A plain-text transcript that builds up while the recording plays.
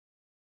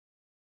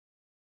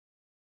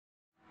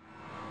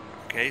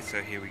Okay,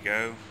 so here we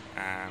go.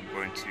 I'm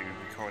going to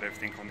record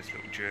everything on this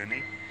little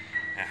journey.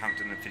 I haven't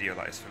done a video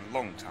like this for a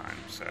long time,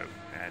 so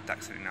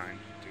Dax79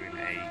 doing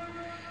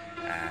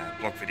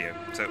a blog video.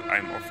 So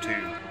I'm off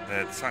to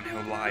the Silent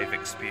Hill Live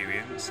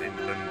experience in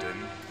London.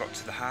 Got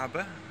to the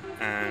harbour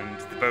and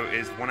the boat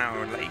is 1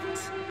 hour late,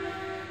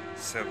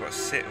 so I've got to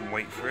sit and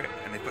wait for it.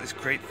 And they've got this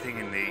great thing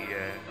in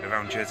the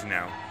around Jersey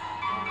now.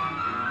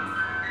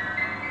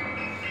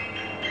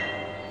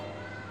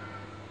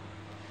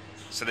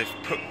 So they've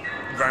put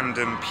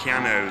random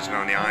pianos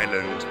around the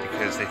island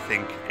because they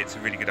think it's a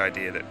really good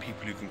idea that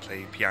people who can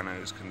play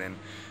pianos can then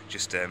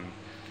just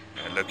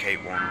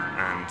locate one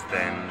and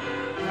then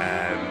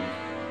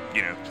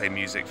you know, play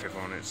music for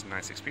everyone. It's a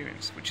nice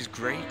experience, which is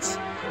great.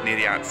 Near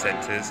the art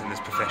centres, and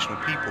there's professional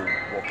people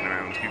walking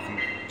around who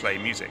can play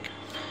music.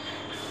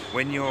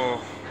 When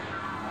you're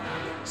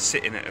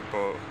sitting at a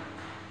boat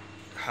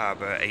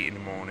harbour at 8 in the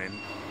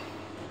morning,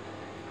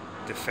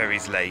 the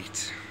ferry's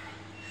late,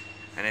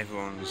 and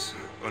everyone's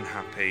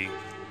unhappy,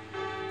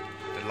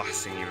 the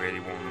last thing you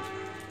really want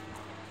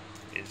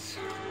is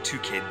two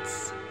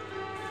kids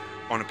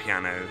on a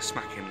piano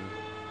smacking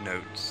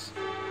notes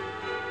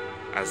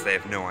as they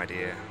have no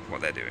idea what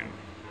they're doing.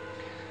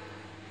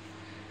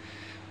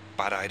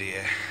 Bad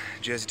idea.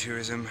 Jersey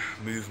tourism,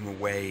 move them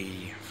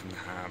away from the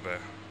harbour.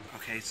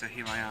 Okay, so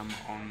here I am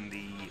on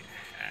the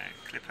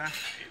Clipper.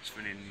 It's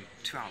running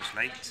 2 hours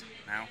late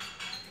now,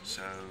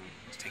 so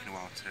it's taken a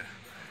while to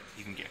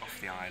even get off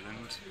the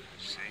island.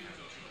 See,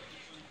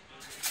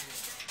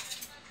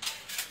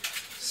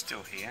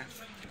 still here.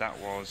 That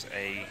was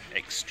a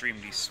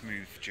extremely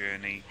smooth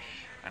journey,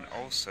 and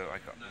also I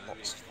got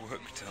lots of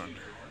work done.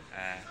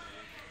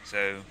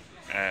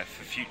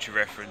 For future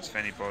reference, for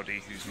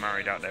anybody who's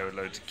married out there with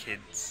loads of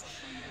kids,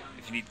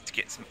 if you need to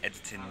get some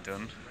editing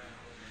done,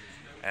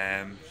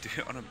 do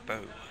it on a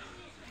boat.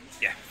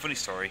 Yeah, funny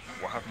story.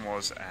 What happened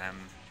was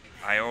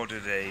I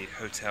ordered a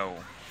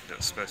hotel that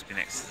was supposed to be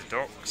next to the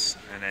docks,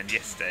 and then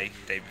yesterday,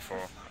 day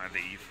before I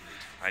leave,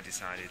 I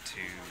decided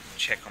to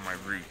check on my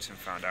route and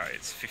found out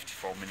it's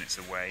 54 minutes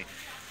away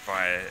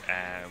via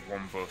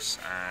one bus,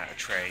 a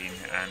train,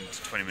 and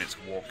 20 minutes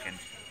of walking.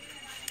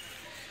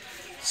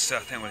 So I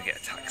think I'm going to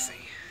get a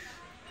taxi.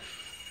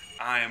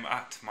 I am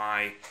at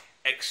my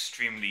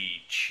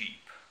extremely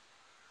cheap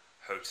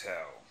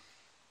hotel,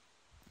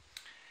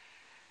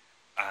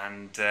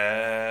 and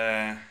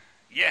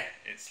yeah,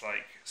 it's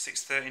like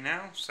 6:30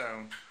 now, so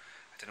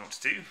I don't know what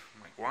to do. I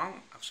might go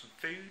out, have some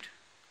food,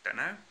 don't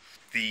know.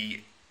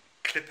 The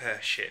Clipper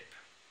ship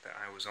that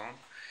I was on,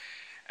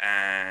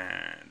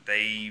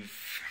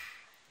 they've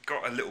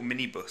got a little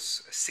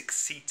minibus, a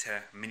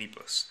 6-seater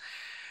minibus,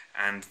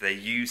 and they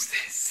use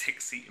this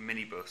 6-seater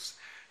minibus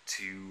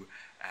to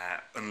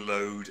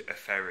unload a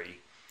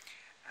ferry.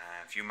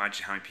 If you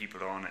imagine how many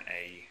people are on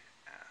a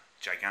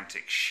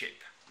gigantic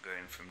ship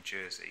going from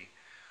Jersey,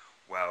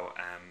 well,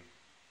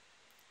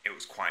 it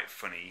was quite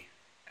funny.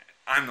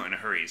 I'm not in a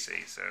hurry, you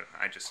see, so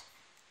I just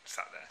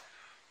sat there.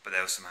 But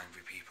there were some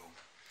angry people.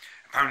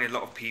 Apparently a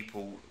lot of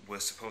people were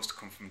supposed to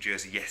come from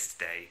Jersey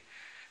yesterday.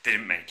 They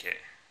didn't make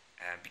it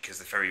because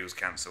the ferry was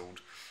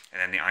cancelled.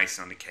 And then the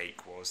icing on the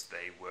cake was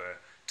they were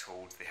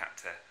told they had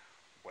to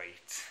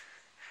wait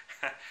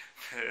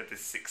for the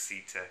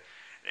 6-seater.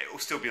 It will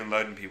still be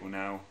unloading people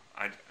now.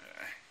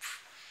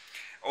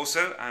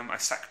 Also, I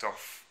sacked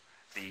off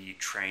the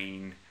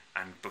train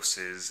and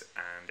buses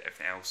and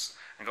everything else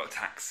and got a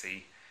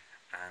taxi.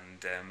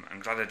 And I'm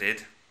glad I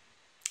did,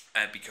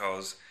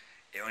 because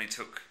it only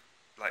took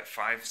like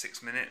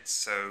 5-6 minutes,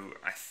 so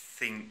I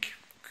think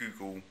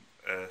Google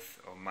Earth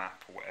or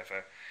map or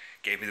whatever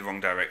gave me the wrong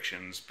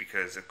directions,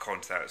 because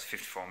according to that it was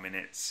 54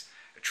 minutes,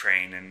 a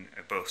train and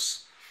a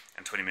bus,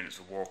 and 20 minutes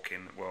of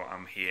walking. Well,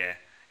 I'm here,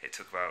 it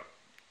took about,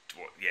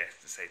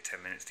 let's say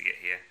 10 minutes to get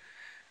here,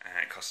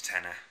 it cost a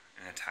tenner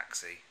in a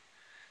taxi,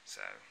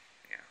 so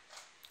yeah.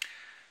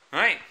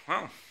 Right,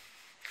 well,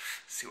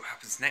 see what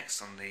happens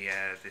next on the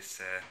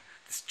this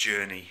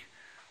journey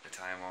that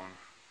I am on.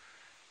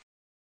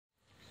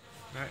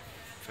 Right,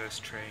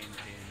 first train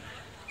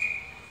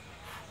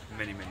in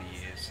many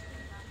years.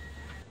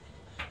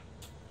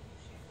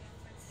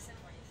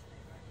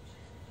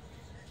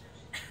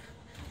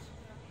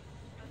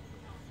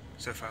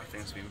 So far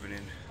things have been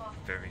running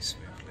very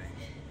smoothly.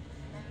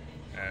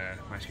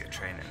 Managed to get a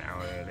train an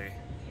hour early.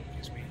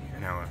 Gives me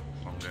an hour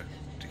longer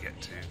to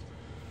get to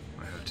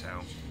my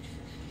hotel.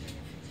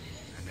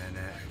 And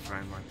then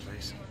find my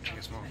place and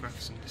get some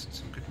autographs and listen to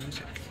some good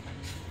music.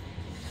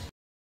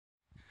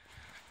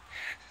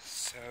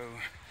 So,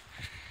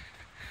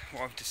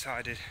 what I've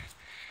decided,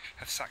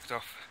 I've sacked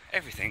off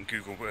everything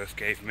Google Earth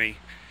gave me,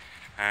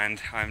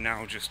 and I'm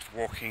now just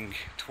walking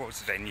towards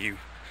the venue.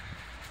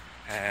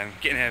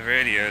 Getting there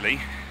really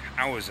early,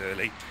 hours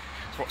early,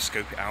 so I'll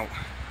scope it out.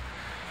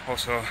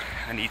 Also,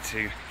 I need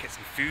to get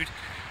some food,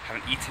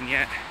 haven't eaten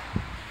yet.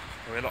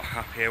 I'll be a lot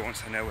happier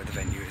once I know where the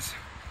venue is.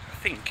 I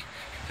think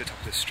the top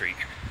of the street.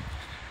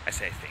 I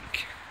say I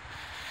think.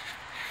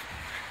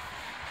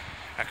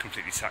 I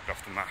completely sacked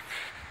off the map.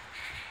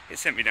 It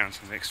sent me down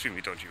some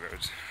extremely dodgy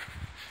roads.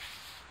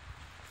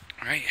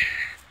 Right,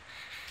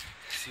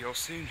 see you all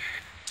soon.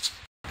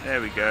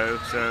 There we go,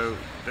 so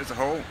there's a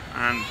hole,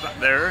 and that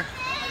there,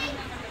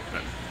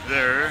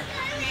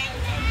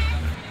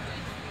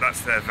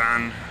 that's their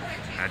van.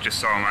 I just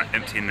saw them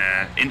emptying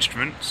their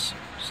instruments,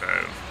 so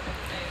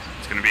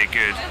it's going to be a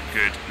good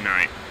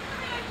night.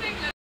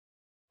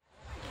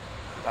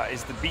 That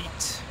is the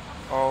beat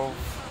of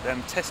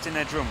them testing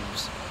their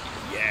drums.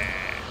 Yeah!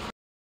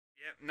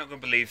 Yep, not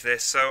going to believe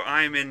this. So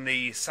I'm in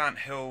the Sant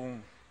Hill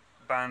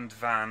band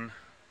van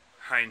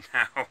right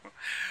now.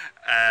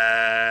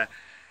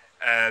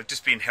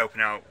 Just been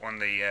helping out one of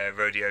the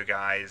rodeo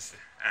guys,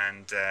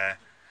 and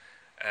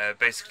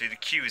basically the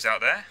queue is out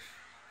there.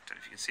 Don't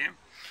know if you can see him.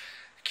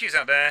 The queue's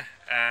out there,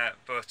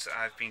 but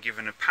I've been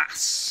given a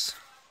pass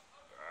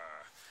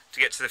to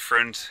get to the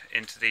front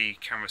into the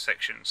camera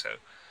section, so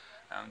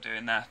I'm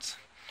doing that.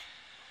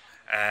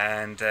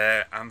 And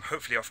I'm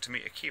hopefully off to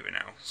meet Akira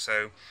now,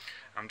 so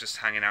I'm just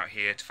hanging out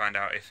here to find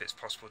out if it's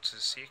possible to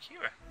see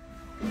Akira.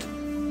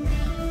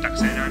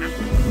 That's it now.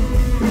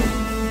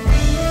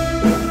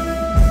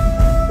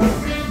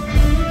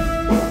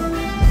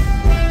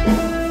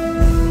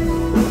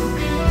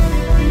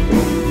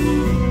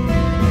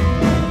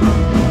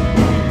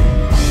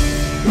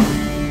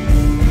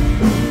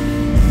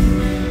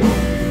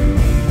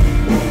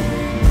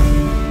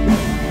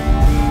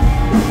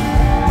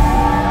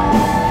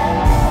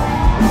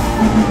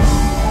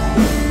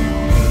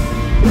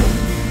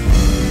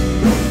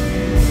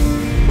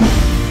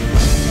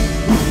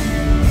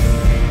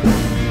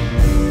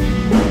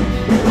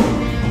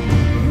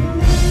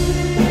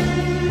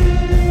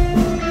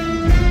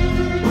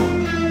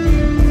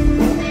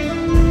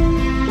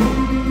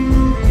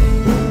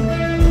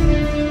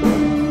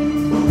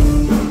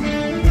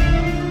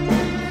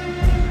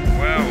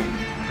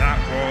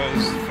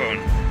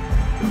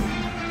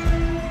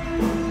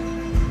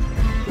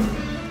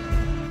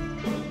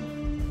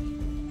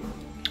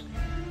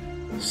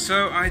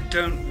 So I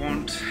don't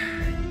want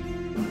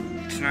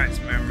tonight's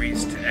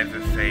memories to ever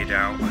fade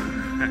out.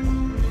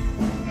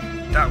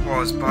 That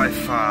was by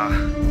far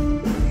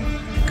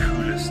the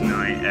coolest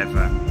night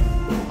ever.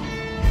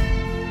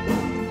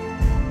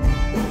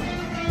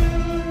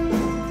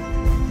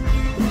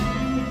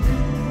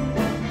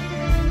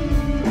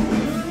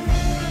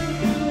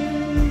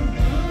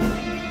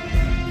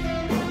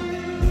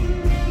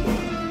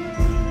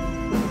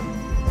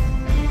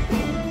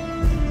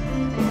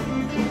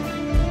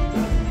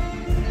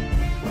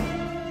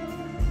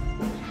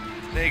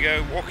 There you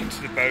go, walking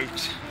to the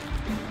boat,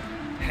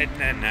 heading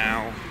there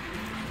now.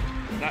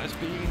 That has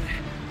been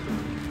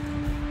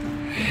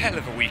a hell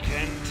of a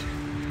weekend,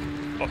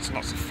 lots and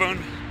lots of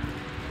fun.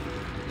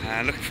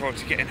 Looking forward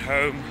to getting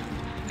home.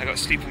 I got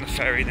to sleep on the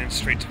ferry, then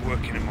straight to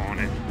work in the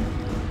morning.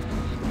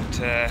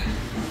 But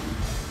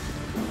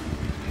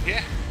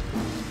yeah,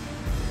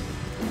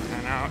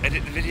 and I'll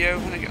edit the video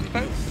when I get on the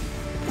boat.